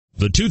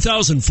The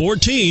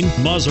 2014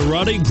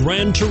 Maserati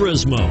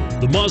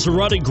Granturismo. The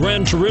Maserati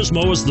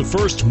Granturismo is the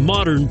first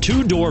modern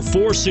two-door,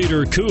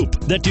 four-seater coupe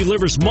that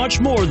delivers much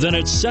more than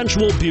its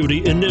sensual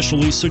beauty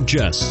initially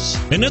suggests.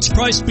 And it's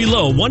priced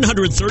below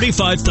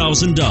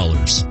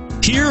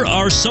 $135,000. Here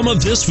are some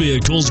of this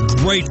vehicle's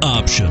great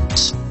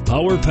options: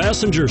 power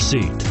passenger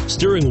seat,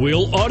 steering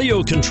wheel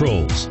audio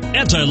controls,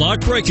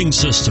 anti-lock braking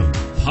system,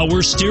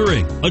 power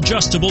steering,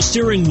 adjustable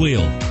steering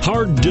wheel,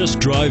 hard disk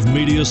drive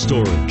media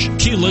storage,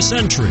 keyless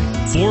entry,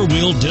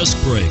 four-wheel disc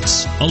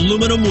brakes,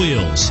 aluminum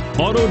wheels,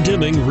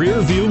 auto-dimming rear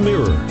view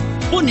mirror.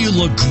 Wouldn't you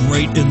look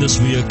great in this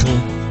vehicle?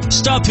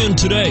 Stop in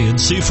today and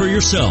see for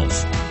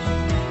yourself.